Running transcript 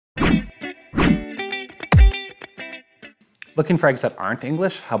Looking for eggs that aren't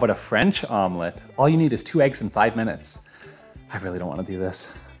English? How about a French omelette? All you need is 2 eggs in 5 minutes. I really don't want to do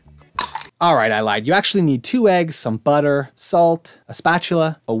this. All right, I lied. You actually need 2 eggs, some butter, salt, a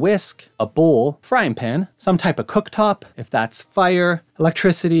spatula, a whisk, a bowl, frying pan, some type of cooktop, if that's fire,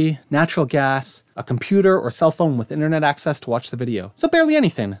 electricity, natural gas, a computer or cell phone with internet access to watch the video. So barely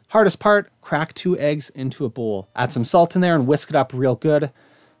anything. Hardest part, crack 2 eggs into a bowl. Add some salt in there and whisk it up real good.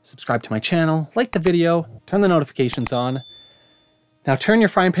 Subscribe to my channel, like the video, turn the notifications on. Now turn your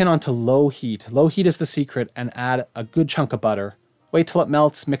frying pan on to low heat. Low heat is the secret, and add a good chunk of butter. Wait till it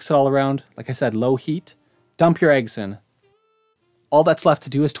melts, mix it all around. Like I said, low heat. Dump your eggs in. All that's left to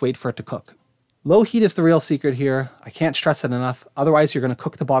do is to wait for it to cook. Low heat is the real secret here. I can't stress it enough. Otherwise, you're gonna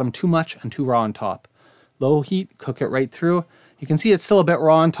cook the bottom too much and too raw on top. Low heat, cook it right through. You can see it's still a bit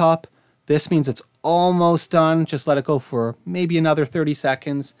raw on top. This means it's almost done. Just let it go for maybe another 30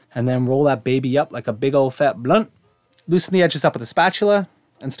 seconds and then roll that baby up like a big old fat blunt. Loosen the edges up with a spatula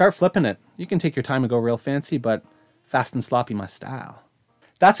and start flipping it. You can take your time and go real fancy, but fast and sloppy my style.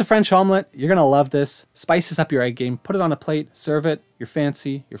 That's a French omelette. You're gonna love this. Spices up your egg game, put it on a plate, serve it. You're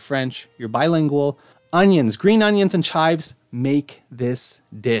fancy, you're French, you're bilingual. Onions, green onions and chives make this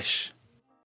dish.